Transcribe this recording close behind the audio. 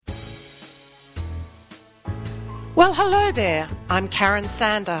Well, hello there. I'm Karen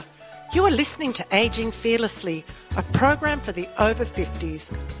Sander. You are listening to Aging Fearlessly, a program for the over 50s,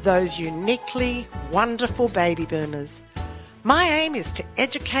 those uniquely wonderful baby boomers. My aim is to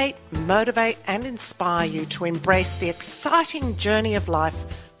educate, motivate and inspire you to embrace the exciting journey of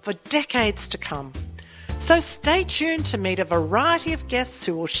life for decades to come. So stay tuned to meet a variety of guests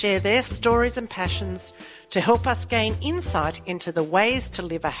who will share their stories and passions to help us gain insight into the ways to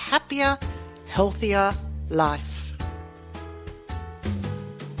live a happier, healthier life.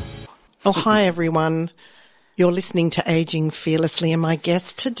 Oh, hi everyone. You're listening to Aging Fearlessly, and my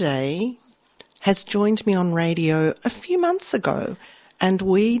guest today has joined me on radio a few months ago, and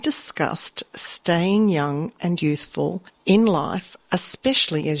we discussed staying young and youthful in life,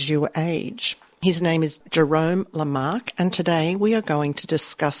 especially as you age. His name is Jerome Lamarque, and today we are going to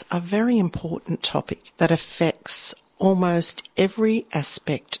discuss a very important topic that affects almost every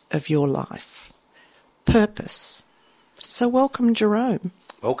aspect of your life: purpose. So welcome, Jerome.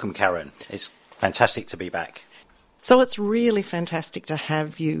 Welcome, Karen. It's fantastic to be back. So it's really fantastic to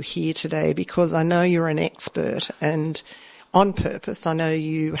have you here today because I know you're an expert and on purpose. I know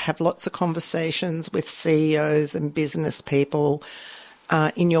you have lots of conversations with CEOs and business people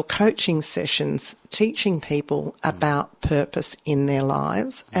in your coaching sessions, teaching people about purpose in their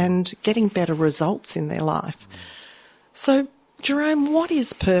lives and getting better results in their life. So, Jerome, what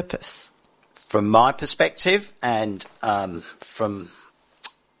is purpose? From my perspective and from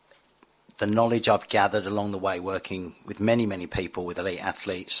the knowledge I've gathered along the way working with many, many people, with elite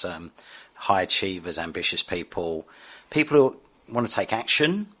athletes, high achievers, ambitious people, people who want to take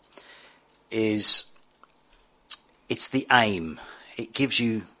action, it's the aim. It gives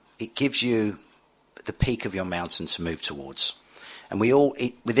you the peak of your mountain to move towards. And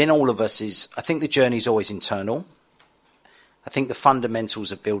within all of us I think the journey is always internal. I think the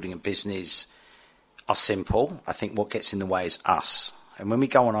fundamentals of building a business are simple. I think what gets in the way is us. And when we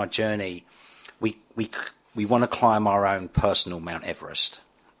go on our journey, we want to climb our own personal Mount Everest,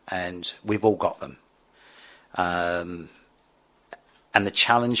 and we've all got them. And the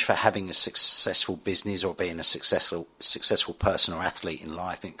challenge for having a successful business or being a successful person or athlete in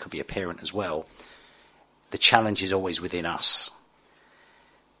life, and it could be a parent as well, the challenge is always within us.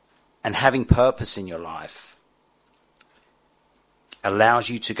 And having purpose in your life allows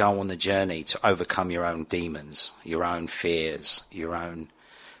you to go on the journey to overcome your own demons, your own fears, your own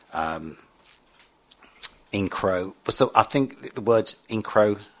I think the word's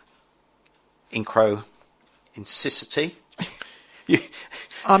inconsistent.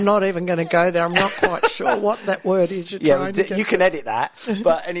 I'm not even going to go there. I'm not quite sure what that word is you're trying to get. You can edit that.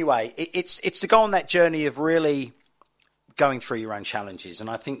 But anyway, it's to go on that journey of really going through your own challenges. And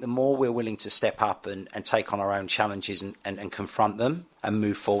I think the more we're willing to step up and take on our own challenges and confront them and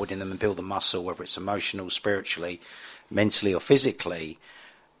move forward in them and build the muscle, whether it's emotional, spiritually, mentally or physically,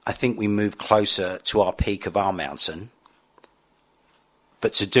 I think we move closer to our peak of our mountain.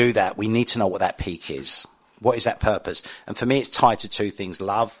 But to do that, we need to know what that peak is. What is that purpose? And for me, it's tied to two things: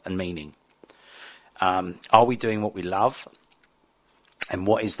 love and meaning. Are we doing what we love? And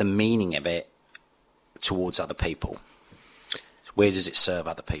what is the meaning of it towards other people? Where does it serve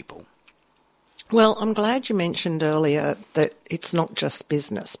other people? Well, I'm glad you mentioned earlier that it's not just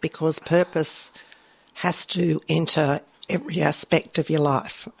business, because purpose has to enter every aspect of your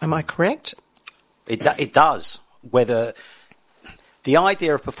life. Am I correct? It does. Whether the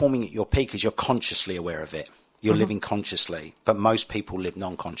idea of performing at your peak is you're consciously aware of it. You're living consciously, but most people live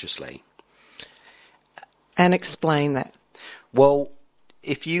non-consciously. And explain that. Well,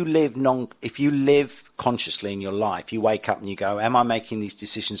 if you live consciously in your life, you wake up and you go, am I making these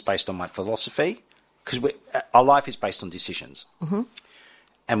decisions based on my philosophy? Because our life is based on decisions. Mm-hmm.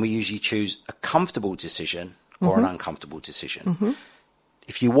 And we usually choose a comfortable decision or an uncomfortable decision. Mm-hmm.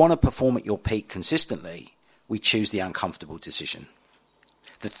 If you want to perform at your peak consistently, we choose the uncomfortable decision,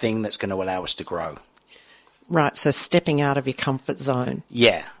 the thing that's going to allow us to grow. Right, so stepping out of your comfort zone.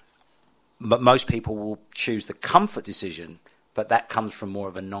 Yeah, but most people will choose the comfort decision, but that comes from more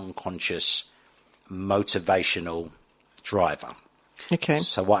of a non-conscious, motivational driver. Okay.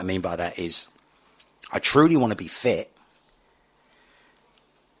 So what I mean by that is I truly want to be fit,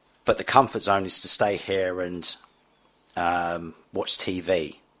 but the comfort zone is to stay here and watch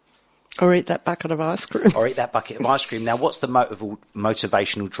TV. Or eat that bucket of ice cream. Now, what's the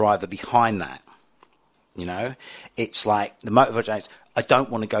motivational driver behind that? You know, it's like the motivation is, I don't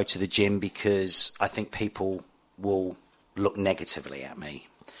want to go to the gym because I think people will look negatively at me.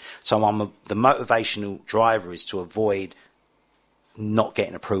 So the motivational driver is to avoid not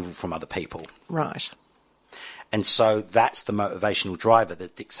getting approval from other people. Right. And so that's the motivational driver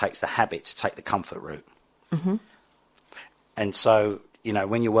that dictates the habit to take the comfort route. Mm-hmm. And so,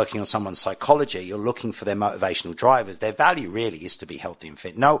 when you're working on someone's psychology, you're looking for their motivational drivers. Their value really is to be healthy and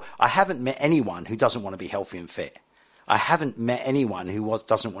fit. No, I haven't met anyone who doesn't want to be healthy and fit. I haven't met anyone who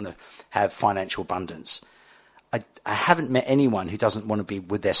doesn't want to have financial abundance. I haven't met anyone who doesn't want to be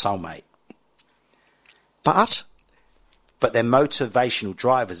with their soulmate. But their motivational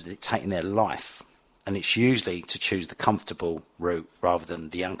drivers are dictating their life. And it's usually to choose the comfortable route rather than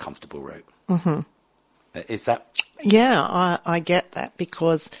the uncomfortable route. Mm-hmm. Is that... Yeah, I get that,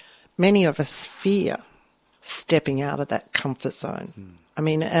 because many of us fear stepping out of that comfort zone. I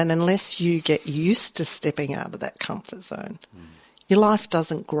mean, and unless you get used to stepping out of that comfort zone, your life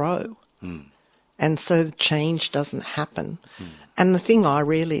doesn't grow. And so the change doesn't happen. And the thing I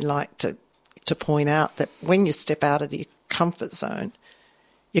really like to point out, that when you step out of the comfort zone,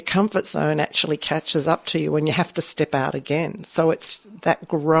 your comfort zone actually catches up to you when you have to step out again. So it's that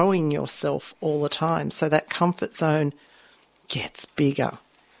growing yourself all the time. So that comfort zone gets bigger.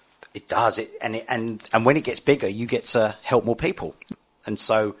 It does. And when it gets bigger, you get to help more people. And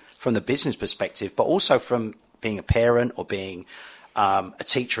so from the business perspective, but also from being a parent or being a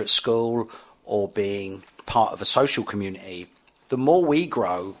teacher at school or being part of a social community, the more we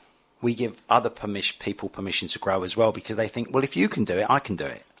grow, we give other people permission to grow as well, because they think, well, if you can do it, I can do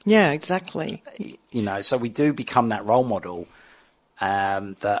it. Yeah, exactly. So we do become that role model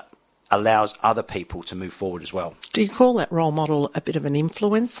that allows other people to move forward as well. Do you call that role model a bit of an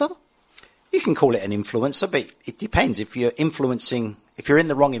influencer? You can call it an influencer, but it depends. If you're in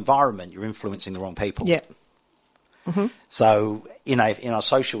the wrong environment, you're influencing the wrong people. Yeah. Mm-hmm. So, in our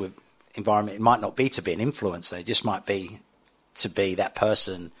social environment, it might not be to be an influencer. It just might be to be that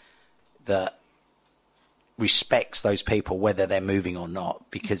person that respects those people, whether they're moving or not,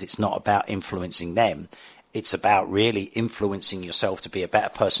 because it's not about influencing them. It's about really influencing yourself to be a better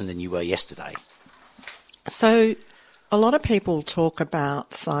person than you were yesterday. So a lot of people talk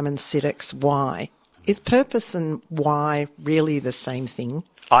about Simon Sinek's why. Is purpose and why really the same thing?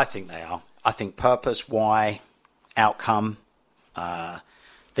 I think they are. I think purpose, why, outcome,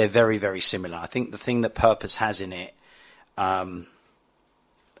 they're very, very similar. I think the thing that purpose has in it, let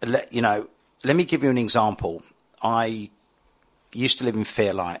me give you an example. I used to live in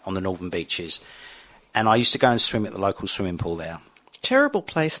Fairlight on the northern beaches, and I used to go and swim at the local swimming pool there. Terrible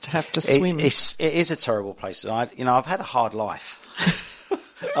place to have to swim. It is a terrible place. I've had a hard life.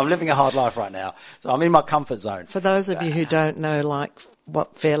 I'm living a hard life right now, so I'm in my comfort zone. For those of you who don't know, like,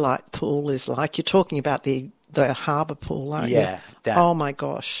 what Fairlight Pool is like, you're talking about the harbour pool, aren't you? Yeah. Oh, my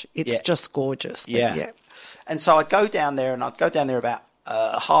gosh. It's just gorgeous. Yeah. And so I'd go down there, and I'd go down there about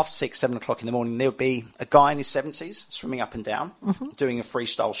 6:30, 7 o'clock in the morning. There would be a guy in his 70s swimming up and down, doing a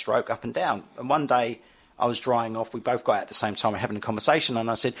freestyle stroke up and down. And one day I was drying off. We both got out at the same time. We're having a conversation, and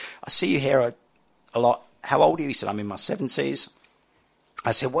I said, I see you here a lot. How old are you? He said, I'm in my 70s.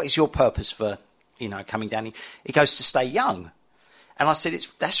 I said, what is your purpose for, coming down? He goes, to stay young. And I said,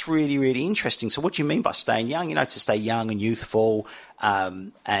 that's really, really interesting. So what do you mean by staying young? To stay young and youthful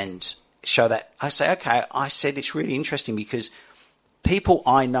and show that. I say, okay. I said, it's really interesting because people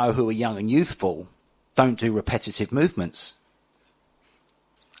I know who are young and youthful don't do repetitive movements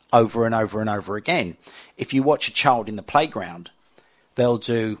over and over and over again. If you watch a child in the playground, they'll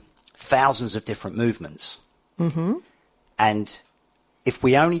do thousands of different movements. Mm-hmm. And if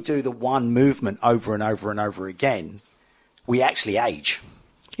we only do the one movement over and over and over again, we actually age.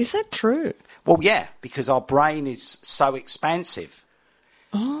 Is that true? Well, yeah, because our brain is so expansive.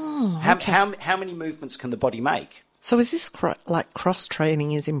 Oh, okay. How many movements can the body make? So is this like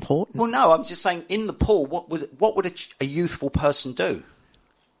cross-training is important? Well, no, I'm just saying in the pool, what would a youthful person do?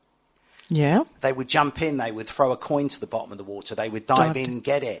 Yeah. They would jump in, they would throw a coin to the bottom of the water, they would dive in and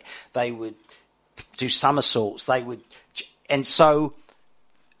get it, they would do somersaults, and so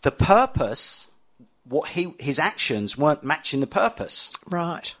the purpose, his actions weren't matching the purpose.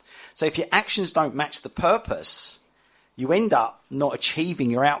 Right. So if your actions don't match the purpose, you end up not achieving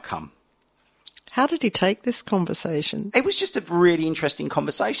your outcome. How did he take this conversation? It was just a really interesting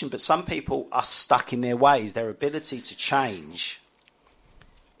conversation, but some people are stuck in their ways. Their ability to change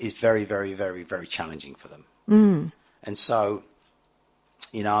is very, very, very, very challenging for them. Mm. And so,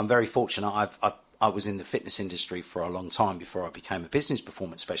 I'm very fortunate. I was in the fitness industry for a long time before I became a business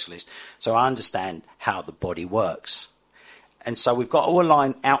performance specialist. So I understand how the body works. And so we've got to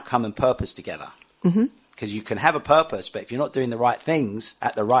align outcome and purpose together. Mm-hmm. Because you can have a purpose, but if you're not doing the right things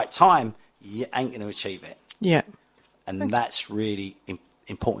at the right time, you ain't going to achieve it. Yeah. And that's really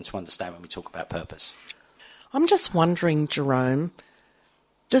important to understand when we talk about purpose. I'm just wondering, Jerome,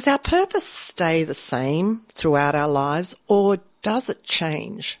 does our purpose stay the same throughout our lives, or does it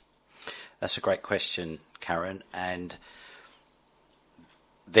change? That's a great question, Karen. And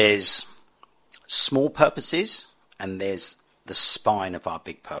there's small purposes and there's the spine of our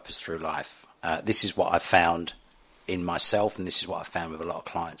big purpose through life. This is what I found in myself, and this is what I found with a lot of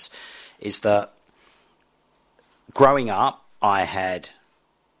clients, is that growing up, I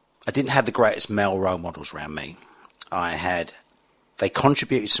didn't have the greatest male role models around me. They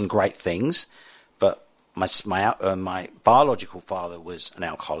contributed some great things, but my biological father was an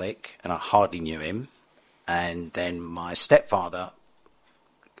alcoholic, and I hardly knew him. And then my stepfather,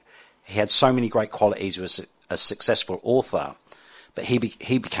 he had so many great qualities. He was a successful author, but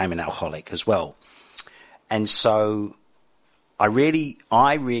he became an alcoholic as well. And so I really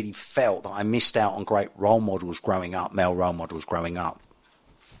felt that I missed out on great role models growing up, male role models growing up.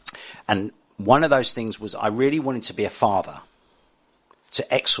 And one of those things was I really wanted to be a father,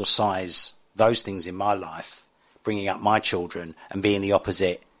 to exorcise those things in my life, bringing up my children and being the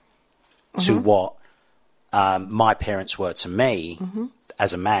opposite to what my parents were to me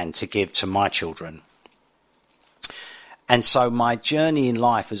as a man, to give to my children. And so my journey in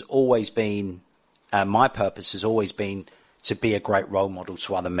life has always been, my purpose has always been to be a great role model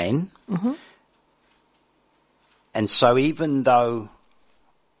to other men. And so even though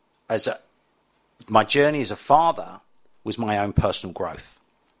my journey as a father was my own personal growth.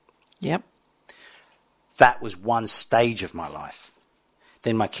 Yep. That was one stage of my life.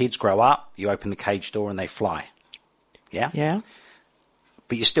 Then my kids grow up, you open the cage door and they fly. Yeah? Yeah.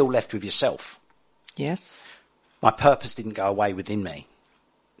 But you're still left with yourself. Yes. My purpose didn't go away within me.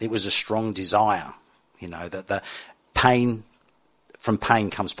 It was a strong desire, that the from pain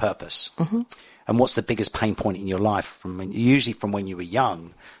comes purpose. And what's the biggest pain point in your life? Usually from when you were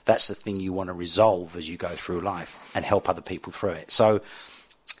young, that's the thing you want to resolve as you go through life and help other people through it. So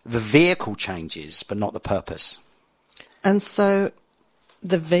the vehicle changes, but not the purpose. And so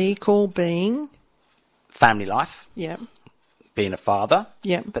the vehicle being? Family life. Yeah. Being a father.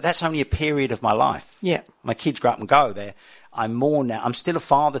 Yeah. But that's only a period of my life. Yeah. My kids grow up and go. I'm more now. I'm still a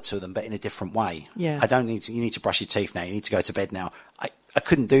father to them, but in a different way. Yeah. You need to brush your teeth now. You need to go to bed now. I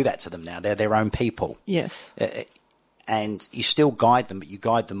couldn't do that to them now. They're their own people. Yes. And you still guide them, but you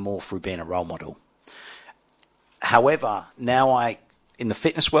guide them more through being a role model. However, now in the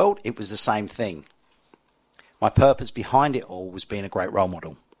fitness world, it was the same thing. My purpose behind it all was being a great role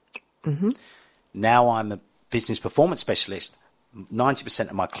model. Now I'm a business performance specialist. 90%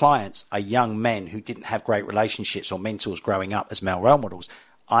 of my clients are young men who didn't have great relationships or mentors growing up as male role models.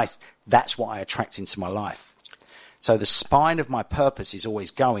 That's what I attract into my life. So the spine of my purpose is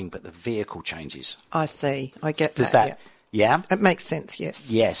always going, but the vehicle changes. I see. I get Does that. Yeah? It makes sense,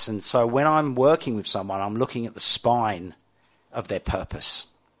 yes. Yes. And so when I'm working with someone, I'm looking at the spine of their purpose.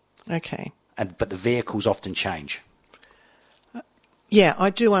 Okay. But the vehicles often change. Yeah, I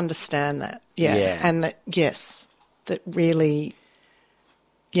do understand that. Yeah. And that really,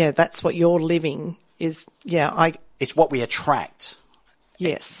 that's what you're living is, It's what we attract.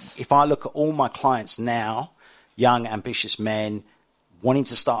 Yes. If I look at all my clients now, young, ambitious men wanting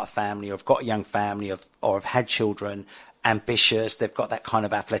to start a family, or have got a young family, or have had children, ambitious, they've got that kind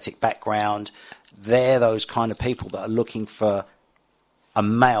of athletic background, they're those kind of people that are looking for a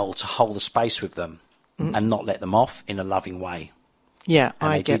male to hold a space with them and not let them off in a loving way. Yeah,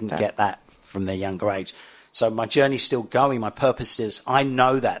 and I they get didn't that. get that from their younger age. So my journey's still going. My purpose is, I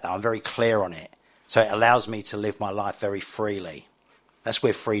know that, though. I'm very clear on it. So it allows me to live my life very freely. That's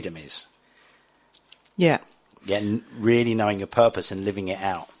where freedom is. Yeah. Yeah, really knowing your purpose and living it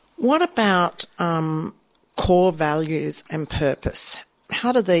out. What about core values and purpose?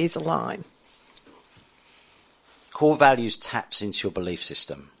 How do these align? Core values taps into your belief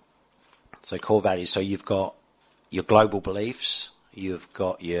system. So core values, so you've got your global beliefs, you've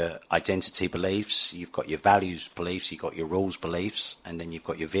got your identity beliefs, you've got your values beliefs, you've got your rules beliefs, and then you've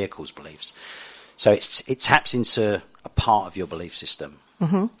got your vehicles beliefs. So it taps into a part of your belief system.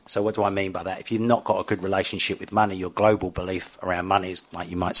 So what do I mean by that? If you've not got a good relationship with money, your global belief around money is,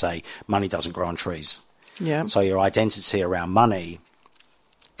 like you might say, money doesn't grow on trees. Yeah. So your identity around money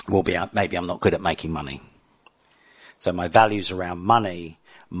will be, maybe I'm not good at making money. So my values around money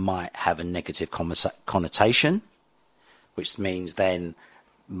might have a negative connotation, which means then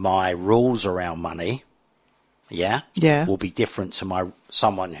my rules around money, will be different to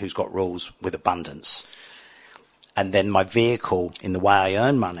someone who's got rules with abundance. And then my vehicle in the way I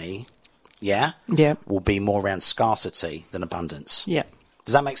earn money, will be more around scarcity than abundance. Yeah.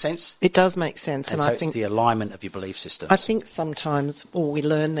 Does that make sense? It does make sense. And so it's the alignment of your belief systems. I think sometimes we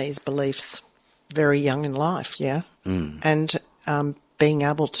learn these beliefs very young in life, and being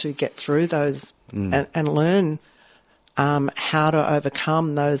able to get through those and learn how to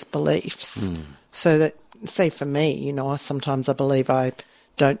overcome those beliefs. So that, say for me, sometimes I believe I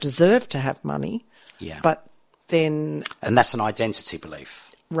don't deserve to have money. Yeah. But then... And that's an identity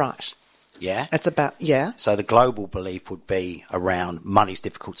belief. Right. Yeah? It's about, yeah. So the global belief would be around money's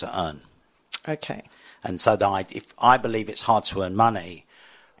difficult to earn. Okay. And so if I believe it's hard to earn money,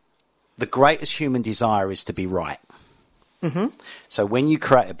 the greatest human desire is to be right. Mm-hmm. So when you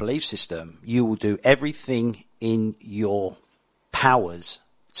create a belief system, you will do everything in your powers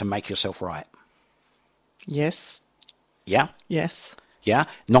to make yourself right. Yes. Yeah? Yes. Yeah?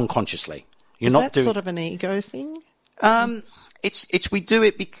 Non-consciously. Is that sort of an ego thing? We do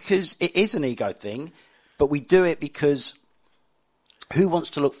it because it is an ego thing, but we do it because who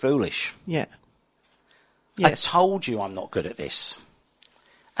wants to look foolish? Yeah. Yes. I told you I'm not good at this.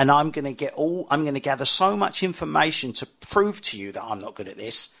 And I'm going to gather so much information to prove to you that I'm not good at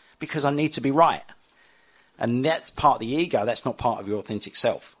this because I need to be right. And that's part of the ego. That's not part of your authentic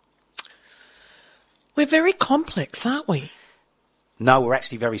self. We're very complex, aren't we? No, we're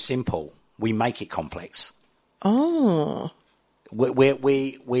actually very simple. We make it complex. Oh. We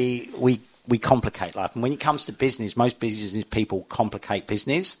complicate life. And when it comes to business, most business people complicate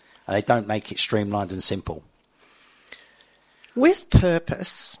business and they don't make it streamlined and simple. With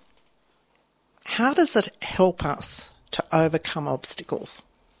purpose, how does it help us to overcome obstacles?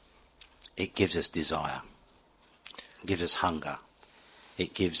 It gives us desire. It gives us hunger.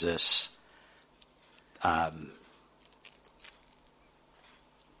 It gives us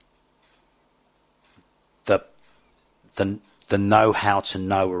the know-how to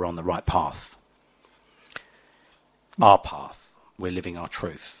know we're on the right path. Our path. We're living our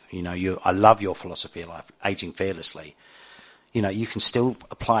truth. I love your philosophy of life, aging fearlessly. You can still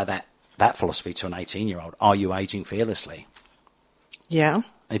apply that philosophy to an 18-year-old. Are you aging fearlessly? Yeah.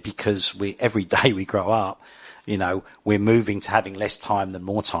 Because every day we grow up, we're moving to having less time than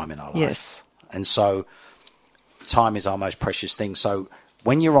more time in our life. Yes. And so time is our most precious thing. So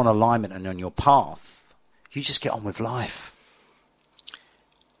when you're on alignment and on your path, you just get on with life.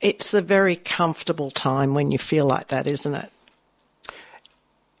 It's a very comfortable time when you feel like that, isn't it?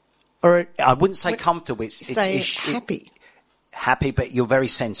 Or I wouldn't say comfortable. It's happy. Happy, but you're very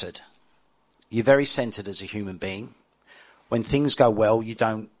centered. You're very centered as a human being. When things go well, you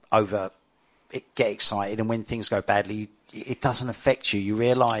don't get excited. And when things go badly, it doesn't affect you. You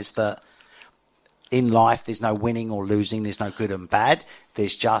realize that in life, there's no winning or losing. There's no good and bad.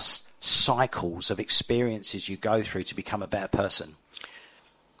 There's just cycles of experiences you go through to become a better person.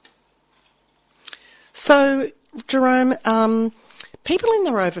 So, Jerome, people in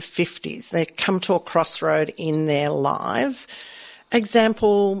their over 50s, they come to a crossroad in their lives.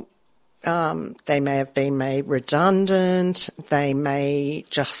 Example, they may have been made redundant. They may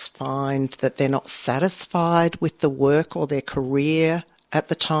just find that they're not satisfied with the work or their career at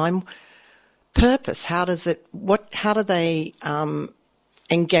the time. Purpose, how do they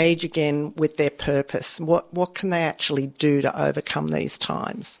engage again with their purpose? What can they actually do to overcome these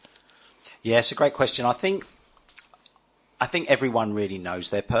times? Yeah, it's a great question. I think everyone really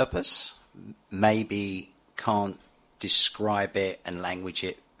knows their purpose, maybe can't describe it and language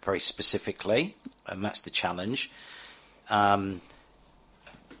it very specifically, and that's the challenge.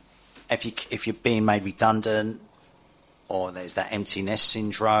 If you're being made redundant, or there's that empty nest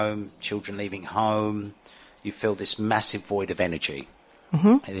syndrome, children leaving home, you feel this massive void of energy.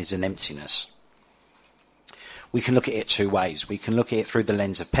 Mm-hmm. There's an emptiness. We can look at it two ways. We can look at it through the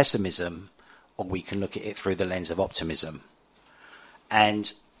lens of pessimism, or we can look at it through the lens of optimism.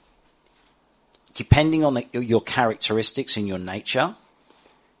 And depending on your characteristics and your nature,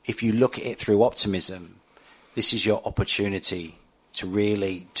 if you look at it through optimism, this is your opportunity to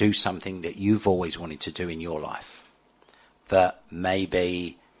really do something that you've always wanted to do in your life. That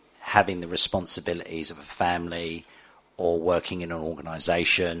maybe having the responsibilities of a family or working in an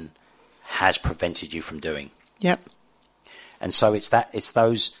organisation has prevented you from doing. Yep. And so it's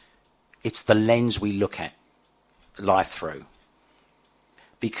the lens we look at life through.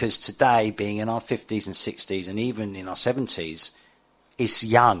 Because today, being in our 50s and 60s and even in our 70s, it's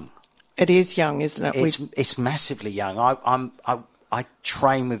young. It is young, isn't it? It's massively young. I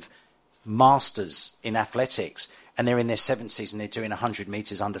train with masters in athletics, and they're in their 70s and they're doing 100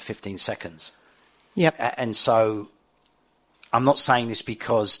 metres under 15 seconds. Yep. And so I'm not saying this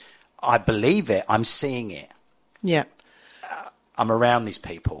because I believe it. I'm seeing it. Yeah. I'm around these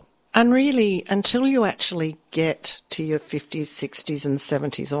people. And really, until you actually get to your 50s, 60s and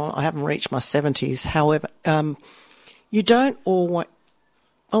 70s, or I haven't reached my 70s, however, you don't always...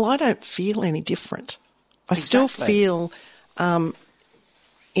 Well, I don't feel any different. I still feel, in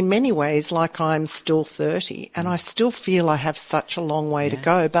many ways, like I'm still 30, and I still feel I have such a long way to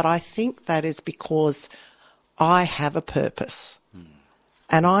go, but I think that is because I have a purpose.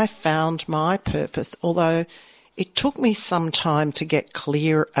 And I found my purpose, although it took me some time to get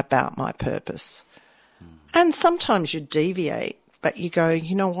clear about my purpose. And sometimes you deviate, but you go,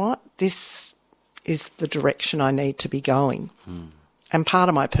 you know what? This is the direction I need to be going. And part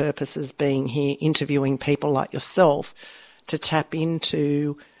of my purpose is being here interviewing people like yourself to tap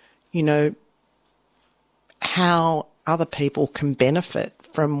into, you know, how other people can benefit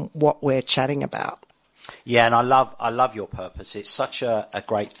from what we're chatting about. Yeah, and I love your purpose. It's such a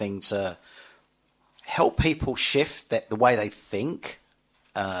great thing to help people shift the way they think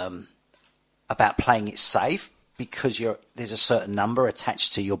about playing it safe, because there's a certain number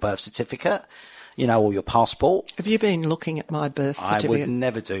attached to your birth certificate, you know, or your passport. Have you been looking at my birth certificate? I would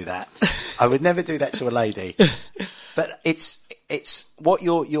never do that. I would never do that to a lady. But it's what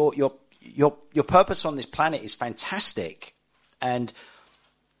your purpose on this planet is fantastic. And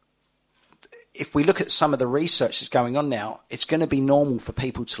if we look at some of the research that's going on now, it's going to be normal for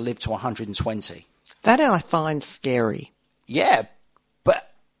people to live to 120. That I find scary. Yeah,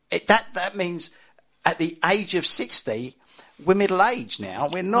 but that means at the age of 60, we're middle aged now.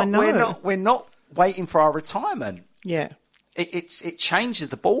 We're not waiting for our retirement. Yeah, it changes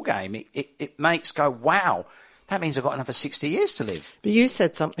the ball game. It makes go, wow, that means I've got another 60 years to live. But you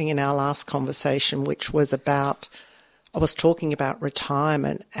said something in our last conversation, which was about, I was talking about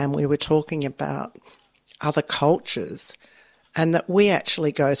retirement, and we were talking about other cultures, and that we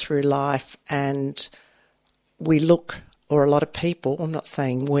actually go through life and we look, or a lot of people, I'm not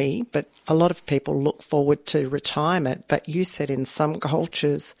saying we, but a lot of people look forward to retirement. But you said in some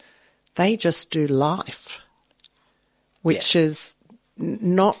cultures, they just do life, which is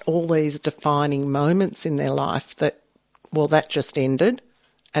not all these defining moments in their life that, well, that just ended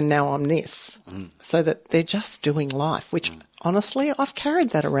and now I'm this. So that they're just doing life, which honestly, I've carried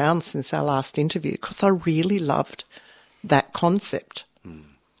that around since our last interview because I really loved that concept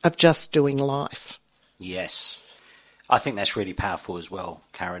of just doing life. Yes. I think that's really powerful as well,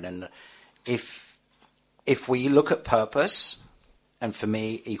 Karen. And if we look at purpose, and for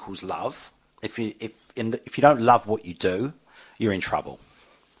me equals love, if you don't love what you do, you're in trouble,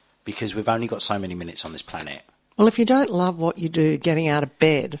 because we've only got so many minutes on this planet. Well, if you don't love what you do, getting out of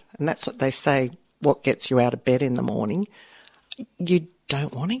bed, and that's what they say, what gets you out of bed in the morning, you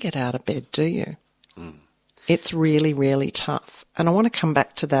don't want to get out of bed, do you? It's really, really tough. And I want to come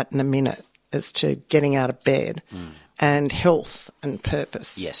back to that in a minute, as to getting out of bed and health and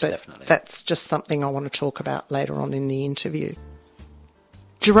purpose. Yes, but definitely. That's just something I want to talk about later on in the interview.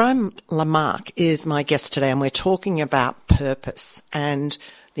 Jerome Lamarque is my guest today, and we're talking about purpose and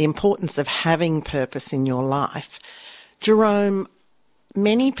the importance of having purpose in your life. Jerome,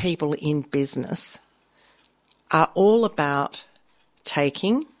 many people in business are all about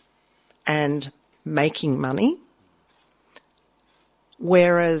taking and making money,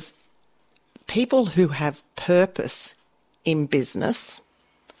 whereas people who have purpose in business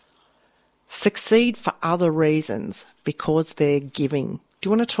succeed for other reasons because they're giving. Do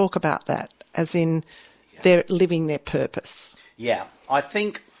you want to talk about that, as in they're living their purpose? Yeah, I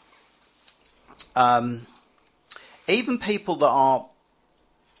think even people that are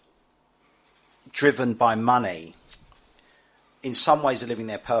driven by money, in some ways are living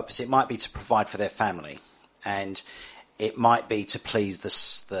their purpose. It might be to provide for their family, and it might be to please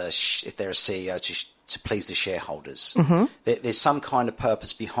if they're a CEO, to please the shareholders. There's some kind of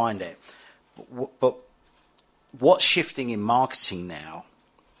purpose behind it. But what's shifting in marketing now,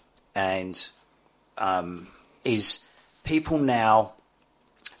 and is people now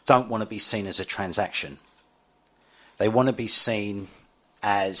don't want to be seen as a transaction. They want to be seen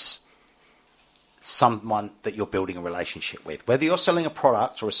as someone that you're building a relationship with, whether you're selling a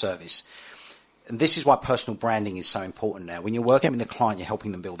product or a service. And this is why personal branding is so important now. When you're working with a client, you're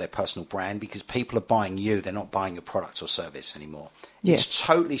helping them build their personal brand, because people are buying you. They're not buying your product or service anymore. Yes. It's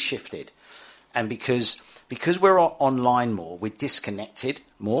totally shifted. And because we're online more, we're disconnected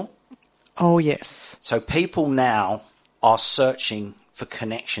more. Oh, yes. So people now are searching for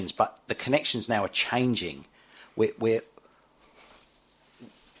connections, but the connections now are changing. We're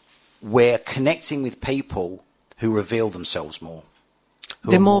connecting with people who reveal themselves more.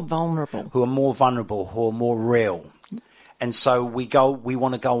 They're more vulnerable. Who are more vulnerable, who are more real. And so we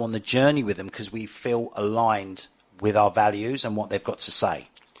want to go on the journey with them because we feel aligned with our values and what they've got to say.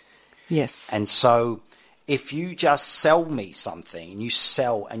 Yes. And so if you just sell me something,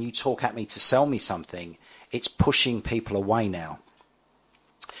 and you talk at me to sell me something, it's pushing people away now.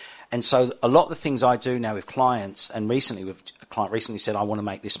 And so a lot of the things I do now with clients, and a client recently said, I want to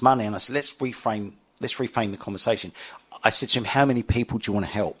make this money. And I said, let's reframe the conversation. I said to him, how many people do you want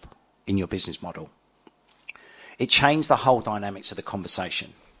to help in your business model? it changed the whole dynamics of the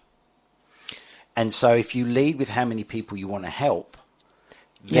conversation. And so if you lead with how many people you want to help,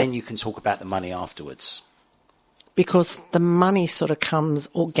 then you can talk about the money afterwards. Because the money sort of comes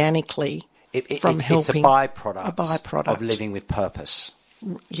organically from helping. It's a byproduct of living with purpose.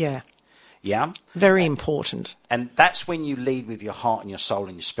 Yeah. Yeah? Very important. And that's when you lead with your heart and your soul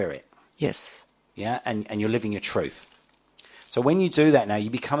and your spirit. Yes. Yeah? And you're living your truth. So when you do that now,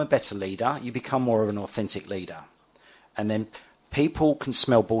 you become a better leader. You become more of an authentic leader. And then people can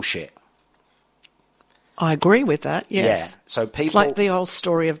smell bullshit. I agree with that, yes. Yeah. So people, it's like the old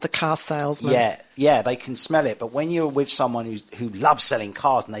story of the car salesman. Yeah, they can smell it. But when you're with someone who loves selling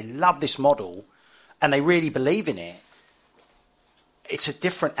cars and they love this model and they really believe in it, it's a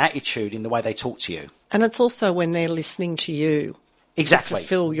different attitude in the way they talk to you. And it's also when they're listening to you. Exactly. To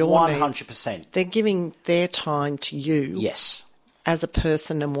fulfill your 100%. needs. They're giving their time to you. Yes. As a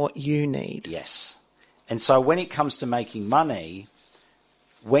person and what you need. Yes. And so when it comes to making money,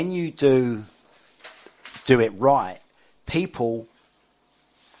 when you do it right, people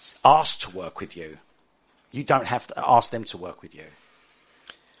ask to work with you. You don't have to ask them to work with you.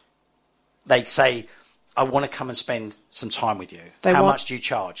 They say, I want to come and spend some time with you. How much do you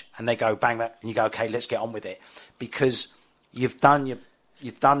charge? And they go, bang, bang, and you go, okay, let's get on with it. Because you've done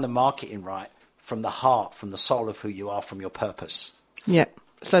the marketing right from the heart, from the soul of who you are, from your purpose. Yeah.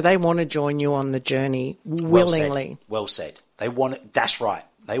 So they want to join you on the journey willingly. Well said. That's right.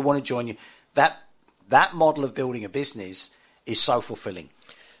 They want to join you. That model of building a business is so fulfilling.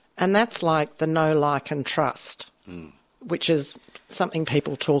 And that's like the know, like and trust, which is something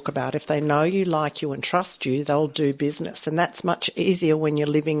people talk about. If they know you, like you and trust you, they'll do business. And that's much easier when you're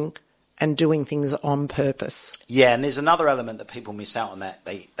living and doing things on purpose. Yeah, and there's another element that people miss out on that.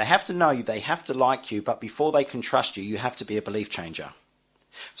 They have to know you, they have to like you, but before they can trust you, you have to be a belief changer.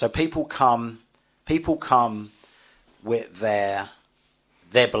 So people come with their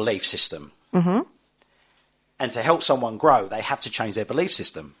belief system. Mm-hmm. And to help someone grow, they have to change their belief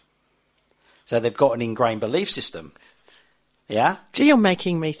system. So they've got an ingrained belief system. Yeah? Gee, you're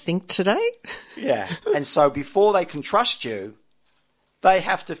making me think today. Yeah. And so before they can trust you, they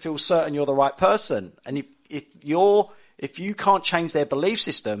have to feel certain you're the right person. And if you can't change their belief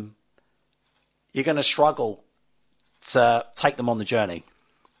system, you're going to struggle to take them on the journey.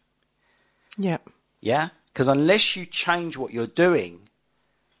 Yeah. Yeah? Because unless you change what you're doing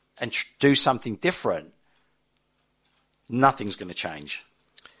and do something different, nothing's going to change.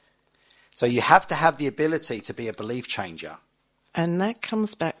 So you have to have the ability to be a belief changer. And that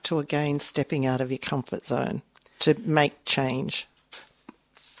comes back to, again, stepping out of your comfort zone to make change.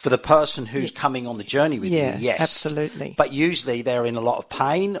 For the person who's coming on the journey with you, yes. Absolutely. But usually they're in a lot of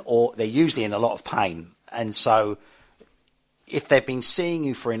pain, And so if they've been seeing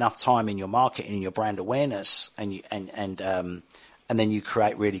you for enough time in your marketing and your brand awareness, and then you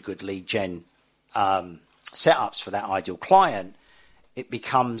create really good lead gen setups for that ideal client, it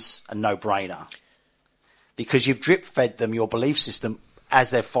becomes a no-brainer because you've drip-fed them your belief system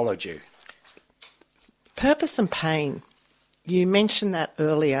as they've followed you. Purpose and pain. You mentioned that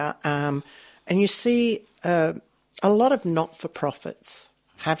earlier, and you see a lot of not-for-profits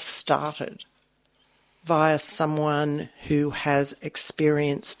have started via someone who has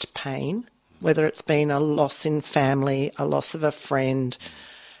experienced pain, whether it's been a loss in family, a loss of a friend,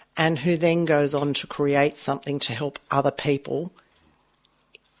 and who then goes on to create something to help other people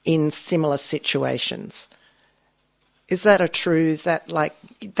in similar situations. Is that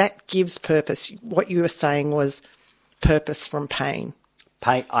that gives purpose? What you were saying was purpose from pain.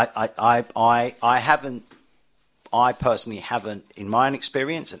 Pain. I personally haven't, in my own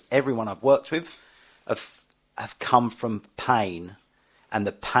experience, and everyone I've worked with have come from pain, and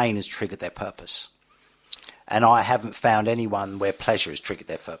the pain has triggered their purpose. And I haven't found anyone where pleasure has triggered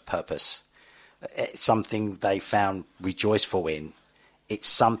their purpose. It's something they found rejoiceful in. It's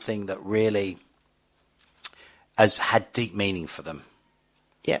something that really has had deep meaning for them.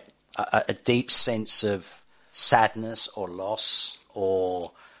 Yeah. A deep sense of sadness or loss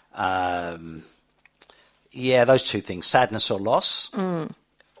or, those two things, sadness or loss,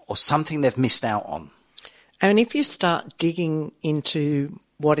 or something they've missed out on. And if you start digging into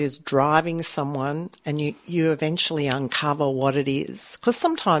what is driving someone and you eventually uncover what it is, because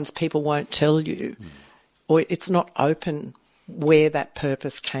sometimes people won't tell you or it's not open where that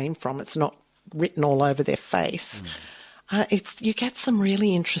purpose came from. It's not written all over their face. You get some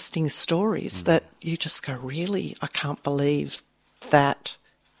really interesting stories that you just go, really, I can't believe that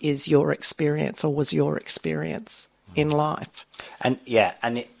is your experience or was your experience in life. And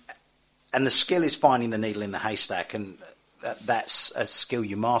the skill is finding the needle in the haystack, and that's a skill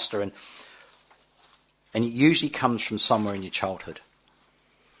you master. And And it usually comes from somewhere in your childhood.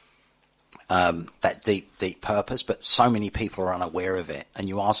 That deep purpose, but so many people are unaware of it. And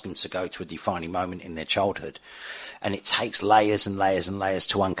you ask them to go to a defining moment in their childhood, and it takes layers and layers and layers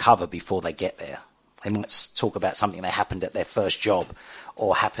to uncover before they get there. They might talk about something that happened at their first job,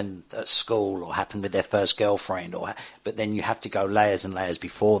 or happened at school, or happened with their first girlfriend, but then you have to go layers and layers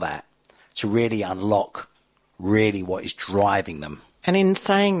before that to really unlock really what is driving them. And in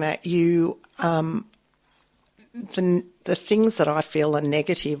saying that, you the things that I feel are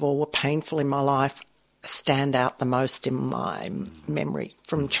negative or were painful in my life stand out the most in my memory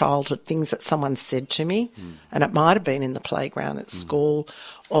from childhood, things that someone said to me, and it might have been in the playground at school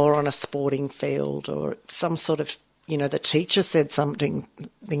or on a sporting field, or some sort of, the teacher said something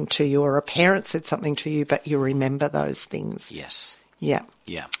to you, or a parent said something to you, but you remember those things. Yes. Yeah.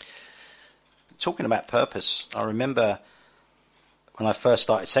 Yeah. Talking about purpose, I remember when I first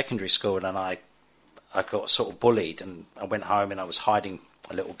started secondary school, and I got sort of bullied, and I went home and I was hiding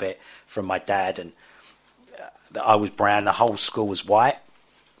a little bit from my dad, and I was brown, the whole school was white.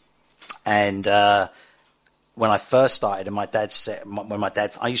 And when I first started, and my dad said,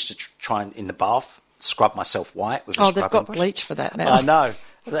 I used to try and, in the bath, scrub myself white with a scrubbing they've got brush. bleach for that now. I know.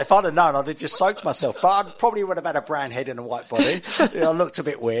 If I'd have known, I'd have just soaked myself. But I probably would have had a brown head and a white body. I looked a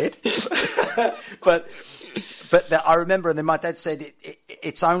bit weird. But I remember, and then my dad said,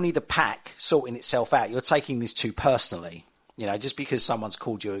 it's only the pack sorting itself out. You're taking this too personally. Just because someone's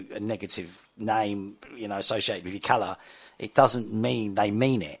called you a negative name, associated with your colour, it doesn't mean they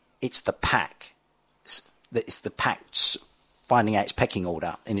mean it. It's the pack. It's the pack finding out its pecking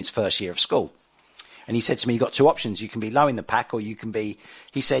order in its first year of school. And he said to me, you've got two options. You can be low in the pack, or you can be,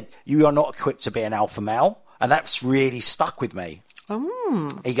 he said, you are not equipped to be an alpha male. And that's really stuck with me.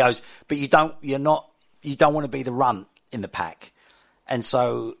 He goes, but you don't want to be the runt in the pack. And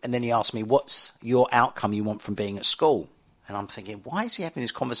then he asked me, what's your outcome you want from being at school? And I'm thinking, why is he having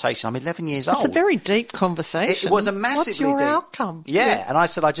this conversation? I'm 11 years old. It's a very deep conversation. It was a massively deep. What's your outcome? Yeah. And I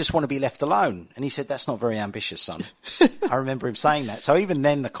said, I just want to be left alone. And he said, that's not very ambitious, son. I remember him saying that. So even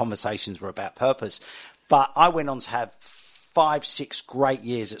then the conversations were about purpose. But I went on to have 5-6 great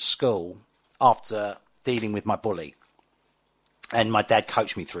years at school after dealing with my bully. And my dad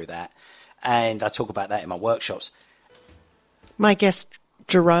coached me through that. And I talk about that in my workshops. My guest,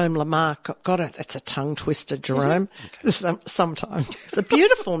 Jerome Lamarque, that's a tongue twister, Jerome. Okay. Sometimes. It's a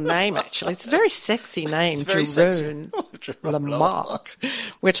beautiful name, actually. It's a very sexy name, Jerome Lamarque.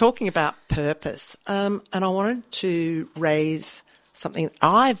 We're talking about purpose. And I wanted to raise something that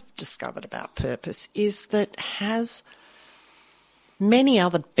I've discovered about purpose, is that it has many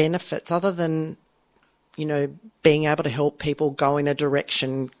other benefits other than, being able to help people go in a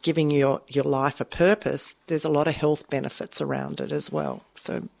direction, giving your life a purpose. There's a lot of health benefits around it as well.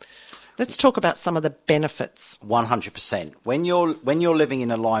 So let's talk about some of the benefits. 100%. When you're living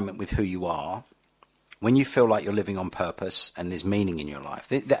in alignment with who you are, when you feel like you're living on purpose and there's meaning in your life,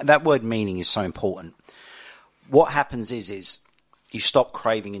 that word meaning is so important. What happens is you stop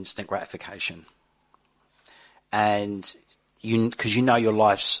craving instant gratification, and because your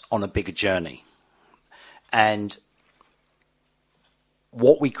life's on a bigger journey. And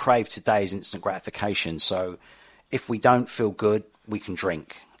what we crave today is instant gratification. So if we don't feel good, we can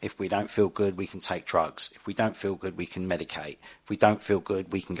drink. If we don't feel good, we can take drugs. If we don't feel good, we can medicate. If we don't feel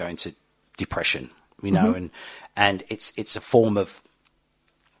good, we can go into depression, and it's a form of,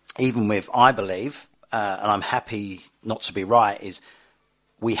 even with, I believe, and I'm happy not to be right, is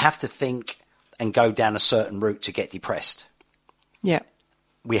we have to think and go down a certain route to get depressed. Yeah.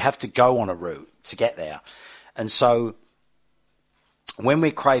 We have to go on a route to get there. And so when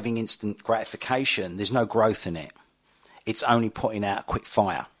we're craving instant gratification, there's no growth in it. It's only putting out a quick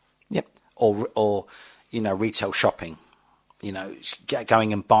fire. Yep. Or retail shopping,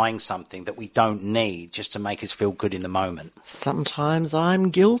 going and buying something that we don't need just to make us feel good in the moment. Sometimes I'm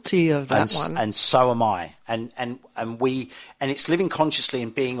guilty of that one. And so am I. And it's living consciously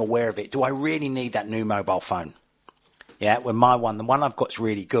and being aware of it. Do I really need that new mobile phone? Yeah, when the one I've got is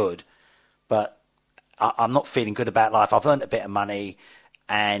really good, but I'm not feeling good about life. I've earned a bit of money,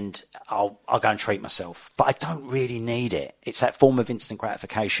 and I'll go and treat myself. But I don't really need it. It's that form of instant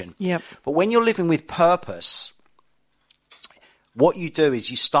gratification. Yep. But when you're living with purpose, what you do is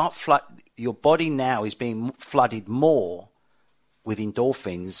you start your body now is being flooded more with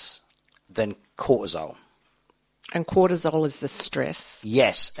endorphins than cortisol. And cortisol is the stress.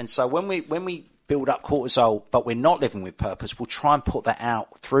 Yes. And so when we build up cortisol, but we're not living with purpose, we'll try and put that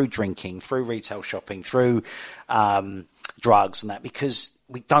out through drinking, through retail shopping, through drugs and that, because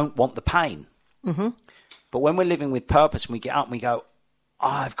we don't want the pain. Mm-hmm. But when we're living with purpose and we get up and we go,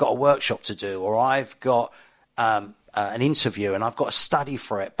 I've got a workshop to do, or I've got an interview and I've got to study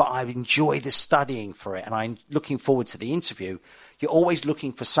for it, but I enjoy the studying for it and I'm looking forward to the interview. You're always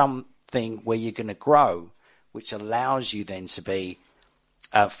looking for something where you're going to grow, which allows you then to be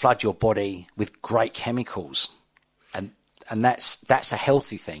flood your body with great chemicals, and that's a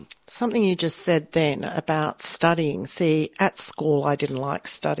healthy thing. Something you just said then about studying. See, at school I didn't like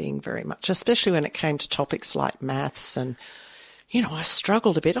studying very much, especially when it came to topics like maths, and I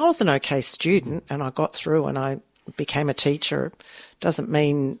struggled a bit. I was an okay student and I got through and I became a teacher. Doesn't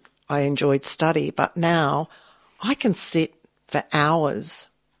mean I enjoyed study, but now I can sit for hours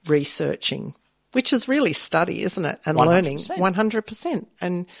researching, which is really study, isn't it? And 100%. Learning 100%.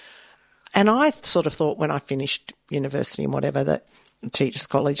 And I sort of thought when I finished university and whatever, that teachers'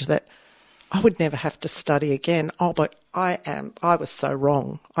 college, that I would never have to study again. Oh, but I was so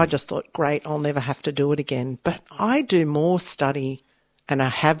wrong. I just thought, great, I'll never have to do it again. But I do more study, and I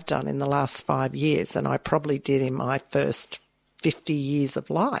have done in the last 5 years, than I probably did in my first 50 years of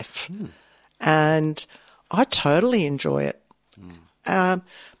life. And I totally enjoy it.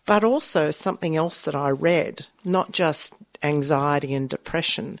 But also something else that I read, not just anxiety and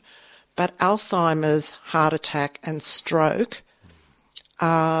depression, but Alzheimer's, heart attack and stroke,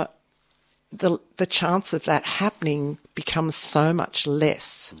 the chance of that happening becomes so much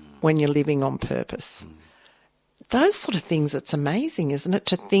less when you're living on purpose. Those sort of things, it's amazing, isn't it,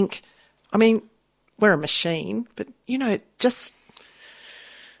 to think, I mean, we're a machine, but,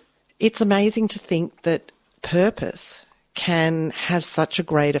 it's amazing to think that purpose can have such a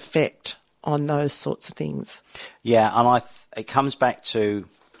great effect on those sorts of things. Yeah, and it comes back to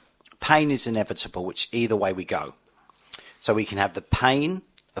pain is inevitable, which either way we go. So we can have the pain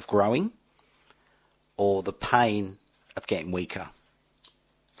of growing or the pain of getting weaker.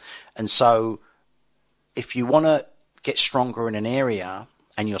 And so if you want to get stronger in an area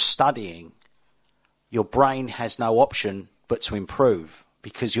and you're studying, your brain has no option but to improve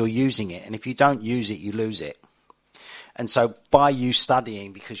because you're using it. And if you don't use it, you lose it. And so by you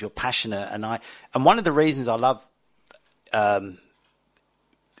studying, because you're passionate, and one of the reasons I love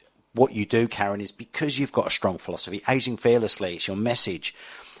what you do, Karen, is because you've got a strong philosophy. Aging fearlessly, it's your message.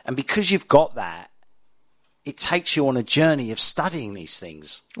 And because you've got that, it takes you on a journey of studying these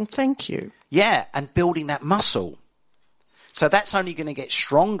things. Well, thank you. Yeah, and building that muscle. So that's only going to get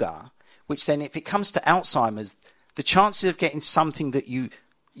stronger, which then if it comes to Alzheimer's, the chances of getting something that you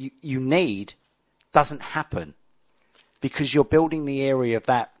need doesn't happen because you're building the area of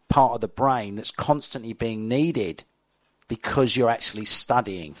that part of the brain that's constantly being needed because you're actually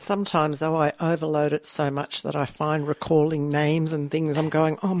studying. Sometimes, though, I overload it so much that I find recalling names and things, I'm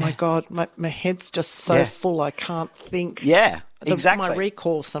going, oh, my God, my head's just so full I can't think. Yeah, exactly. My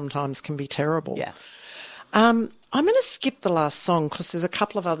recall sometimes can be terrible. Yeah. I'm going to skip the last song because there's a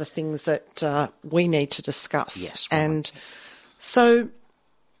couple of other things that we need to discuss. Yes. And so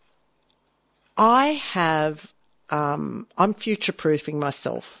I have, I'm future-proofing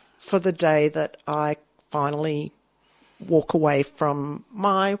myself for the day that I finally walk away from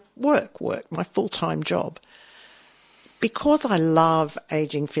my work, my full-time job. Because I love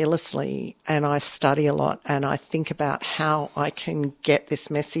Aging Fearlessly and I study a lot and I think about how I can get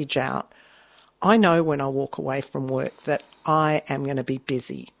this message out, I know when I walk away from work that I am going to be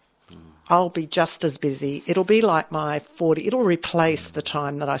busy. I'll be just as busy. It'll be like it'll replace the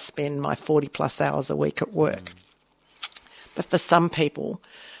time that I spend my 40 plus hours a week at work. But for some people,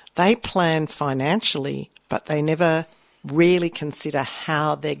 they plan financially, but they never really consider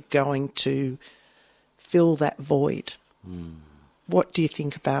how they're going to fill that void. What do you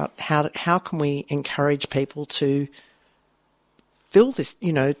think about how can we encourage people to fill this,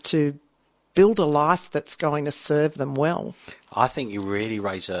 to build a life that's going to serve them well? I think you really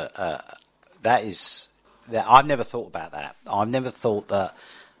raise that I've never thought about that. I've never thought that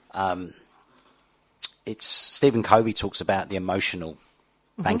it's Stephen Covey talks about the emotional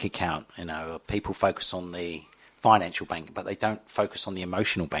bank account. People focus on the financial bank, but they don't focus on the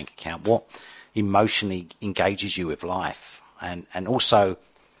emotional bank account. What emotionally engages you with life, and also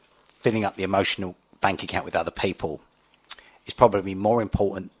filling up the emotional bank account with other people is probably more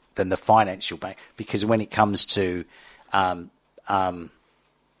important than the financial bank, because when it comes to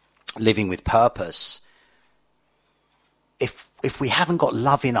living with purpose, if we haven't got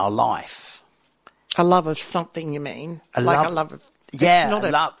love in our life, a love of something, you mean? A love of. Yeah,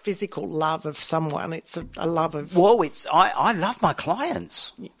 it's not a physical love of someone. It's a love of. Well, I love my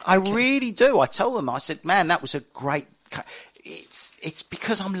clients. Okay. I really do. I tell them. I said, "Man, that was a great." It's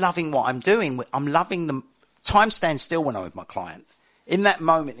because I'm loving what I'm doing. I'm loving them. Time stands still when I'm with my client. In that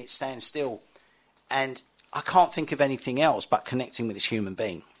moment, it stands still, and I can't think of anything else but connecting with this human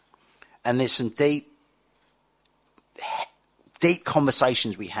being. And there's some deep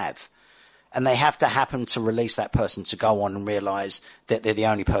conversations we have. And they have to happen to release that person to go on and realise that they're the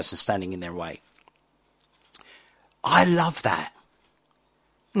only person standing in their way. I love that.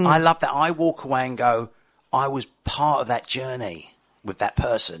 I love that. I walk away and go, I was part of that journey with that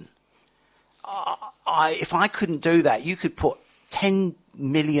person. If I couldn't do that, you could put $10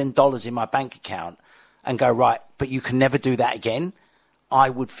 million in my bank account and go, right, but you can never do that again. I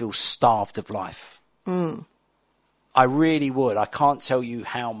would feel starved of life. I really would. I can't tell you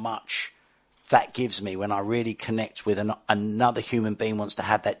how much that gives me when I really connect with another human being wants to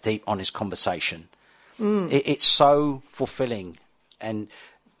have that deep, honest conversation. It's so fulfilling. And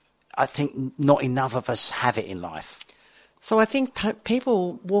I think not enough of us have it in life. So I think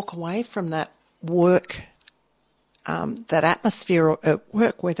people walk away from that work, that atmosphere at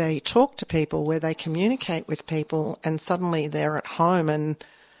work where they talk to people, where they communicate with people, and suddenly they're at home and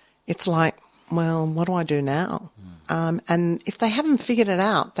it's like, well, what do I do now? And if they haven't figured it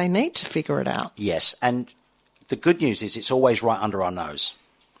out, they need to figure it out. Yes, and the good news is it's always right under our nose.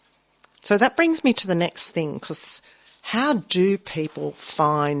 So that brings me to the next thing, because how do people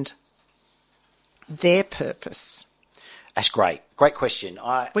find their purpose? That's great. Great question.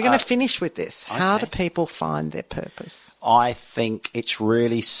 We're going to finish with this. Okay. How do people find their purpose? I think it's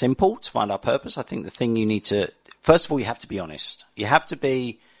really simple to find our purpose. I think the thing you need to, first of all, you have to be honest. You have to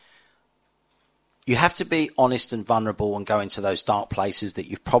be honest and vulnerable and go into those dark places that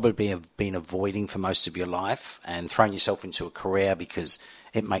you've probably been avoiding for most of your life and thrown yourself into a career because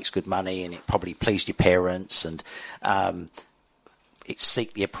it makes good money and it probably pleased your parents and it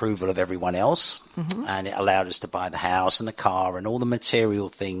seeked the approval of everyone else, and it allowed us to buy the house and the car and all the material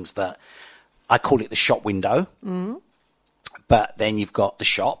things that I call it the shop window. But then you've got the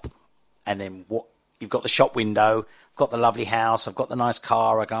shop, and then you've got the shop window, I've got the lovely house, I've got the nice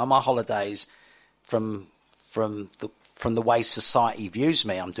car, I go on my holidays. From the way society views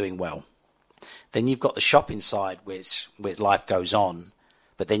me, I'm doing well. Then you've got the shop inside, where life goes on,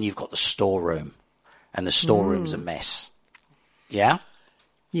 but then you've got the storeroom, and the storeroom's a mess. Yeah?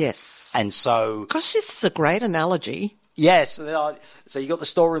 Yes. And so... Gosh, this is a great analogy. Yes. So you've got the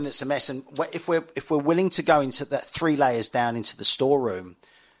storeroom that's a mess. And if we're willing to go into that 3 layers down into the storeroom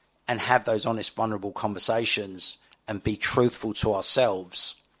and have those honest, vulnerable conversations and be truthful to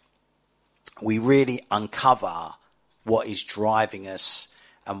ourselves, we really uncover what is driving us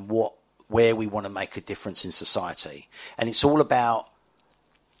and where we want to make a difference in society. And it's all about,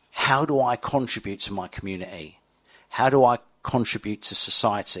 how do I contribute to my community? How do I contribute to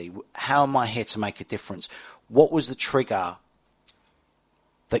society? How am I here to make a difference? What was the trigger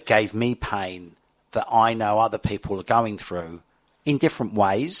that gave me pain that I know other people are going through in different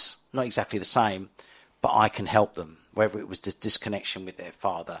ways, not exactly the same, but I can help them, whether it was the disconnection with their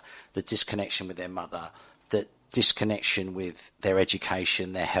father, the disconnection with their mother, the disconnection with their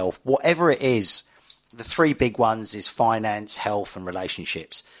education, their health, whatever it is. The 3 big ones is finance, health and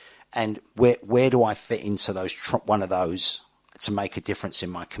relationships. And where do I fit into one of those to make a difference in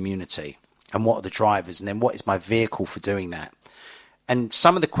my community? And what are the drivers? And then what is my vehicle for doing that? And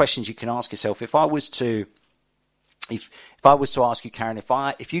some of the questions you can ask yourself, if I was to ask you, Karen,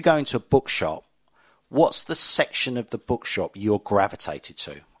 if you go into a bookshop, what's the section of the bookshop you're gravitated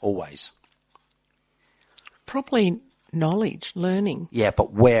to always? Probably knowledge, learning. Yeah,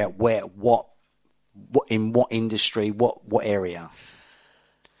 but where, what, in what industry, what area?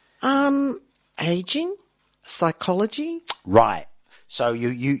 Aging, psychology. Right. So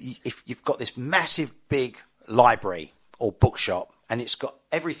if you've got this massive big library or bookshop and it's got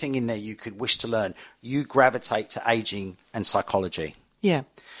everything in there you could wish to learn, you gravitate to aging and psychology. Yeah.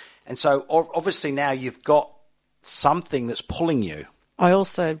 And so obviously now you've got something that's pulling you. I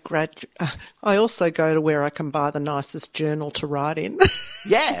also go to where I can buy the nicest journal to write in.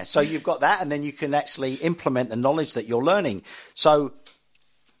 Yeah. So you've got that, and then you can actually implement the knowledge that you're learning. So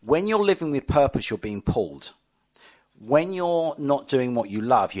when you're living with purpose, you're being pulled. When you're not doing what you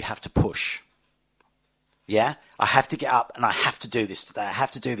love, you have to push. Yeah? I have to get up and I have to do this today. I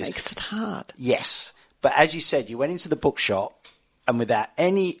have to do this. Makes it hard. Yes. But as you said, you went into the bookshop and without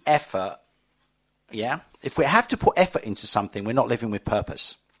any effort, yeah? If we have to put effort into something, we're not living with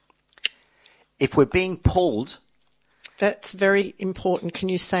purpose. If we're being pulled... That's very important. Can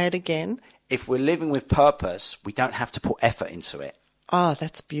you say it again? If we're living with purpose, we don't have to put effort into it. Oh,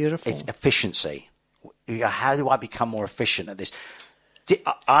 that's beautiful. It's efficiency. You go, how do I become more efficient at this?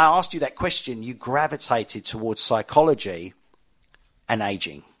 I asked you that question. You gravitated towards psychology and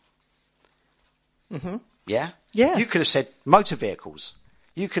aging. Mm-hmm. Yeah? Yeah. You could have said motor vehicles.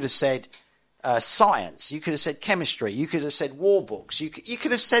 You could have said science. You could have said chemistry. You could have said war books. You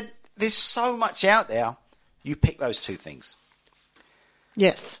could have said there's so much out there. You pick those two things.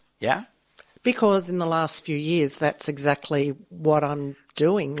 Yes. Yeah? Because in the last few years, that's exactly what I'm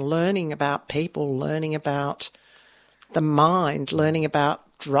doing, learning about people, learning about the mind, learning about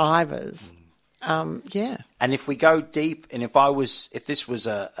drivers. Yeah. And if we go deep, and if this was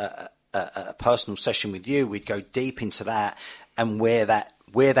a personal session with you, we'd go deep into that and where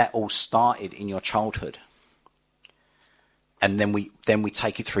that all started in your childhood. And then we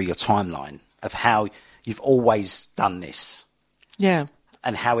take you through your timeline of how you've always done this. Yeah.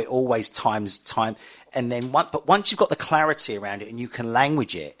 And how it always times time. And then but once you've got the clarity around it and you can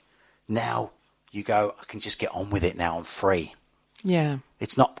language it, now you go, I can just get on with it now. I'm free. Yeah.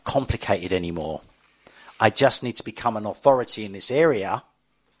 It's not complicated anymore. I just need to become an authority in this area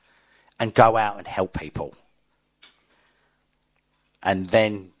and go out and help people. And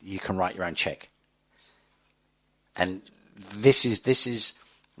then you can write your own check. And this is,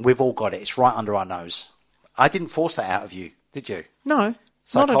 we've all got it. It's right under our nose. I didn't force that out of you, did you? No,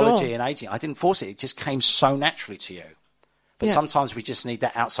 Psychology not at all. and aging. I didn't force it. It just came so naturally to you. But sometimes we just need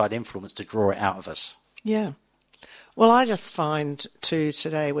that outside influence to draw it out of us. Yeah. Well, I just find too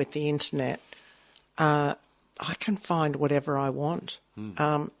today with the internet, I can find whatever I want,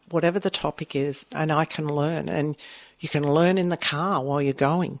 whatever the topic is, and I can learn. And you can learn in the car while you're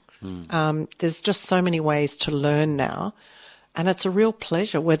going. There's just so many ways to learn now. And it's a real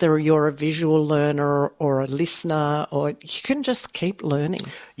pleasure, whether you're a visual learner or a listener, or you can just keep learning.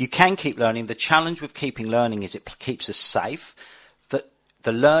 You can keep learning. The challenge with keeping learning is it keeps us safe.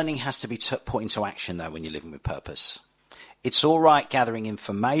 The learning has to be put into action, though, when you're living with purpose. It's all right gathering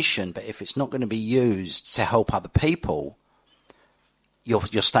information, but if it's not going to be used to help other people, you're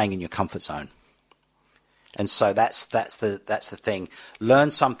staying in your comfort zone. And so that's the thing.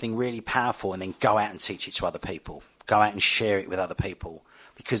 Learn something really powerful and then go out and teach it to other people. Go out and share it with other people,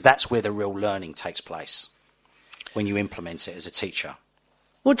 because that's where the real learning takes place, when you implement it as a teacher.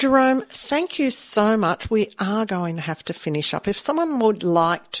 Well, Jerome, thank you so much. We are going to have to finish up. If someone would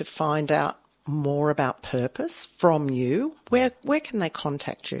like to find out more about purpose from you, where can they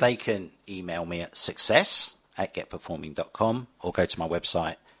contact you? They can email me at success@getperforming.com or go to my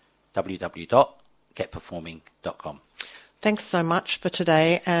website, www.getperforming.com. Thanks so much for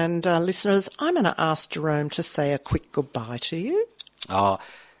today. And listeners, I'm going to ask Jerome to say a quick goodbye to you. I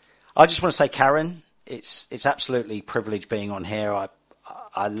just want to say, Karen, it's absolutely a privilege being on here.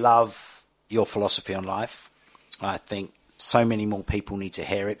 I love your philosophy on life. I think so many more people need to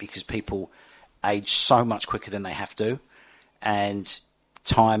hear it, because people age so much quicker than they have to. And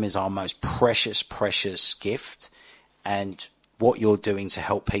time is our most precious, precious gift. And what you're doing to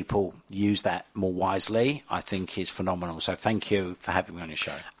help people use that more wisely, I think, is phenomenal. So thank you for having me on your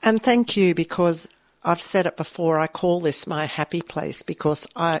show. And thank you, because I've said it before, I call this my happy place, because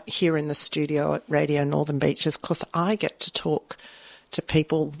here in the studio at Radio Northern Beaches, because I get to talk to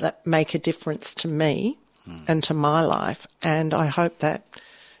people that make a difference to me and to my life. And I hope that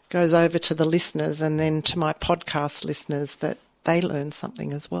goes over to the listeners and then to my podcast listeners, that they learn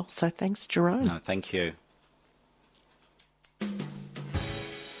something as well. So thanks, Jerome. No, thank you.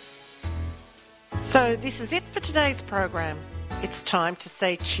 So this is it for today's program. It's time to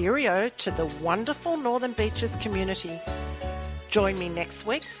say cheerio to the wonderful Northern Beaches community. Join me next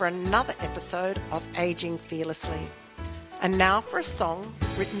week for another episode of Aging Fearlessly. And now for a song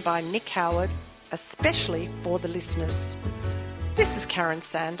written by Nick Howard, especially for the listeners. This is Karen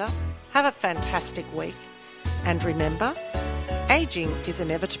Sander. Have a fantastic week. And remember, aging is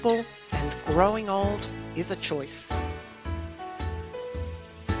inevitable and growing old is a choice.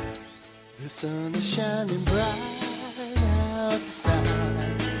 The sun is shining bright outside.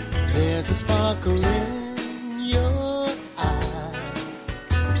 There's a sparkle in your eye.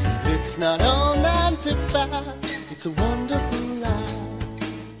 It's not all 9 to 5. It's a wonderful life.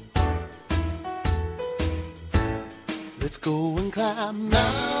 Let's go and climb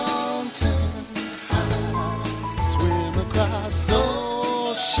mountains high. Swim across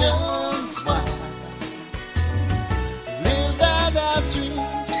oceans wide. Live out our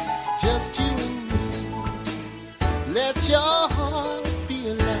dreams, just you and me. Let your heart be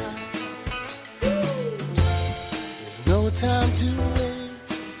alive. There's no time to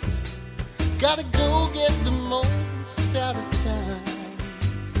waste. Gotta go get the most out of time.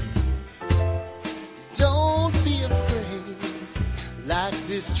 Don't be afraid. Like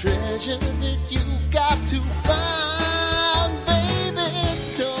this treasure that you've got to find. Baby,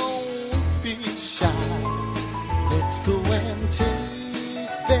 don't be shy. Let's go and take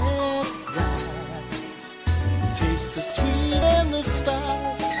that ride. Taste the sweet and the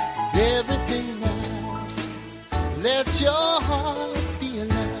spice, everything let your heart be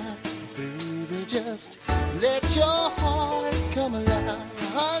alive, baby. Just let your heart come alive,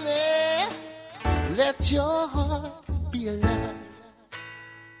 honey. Let your heart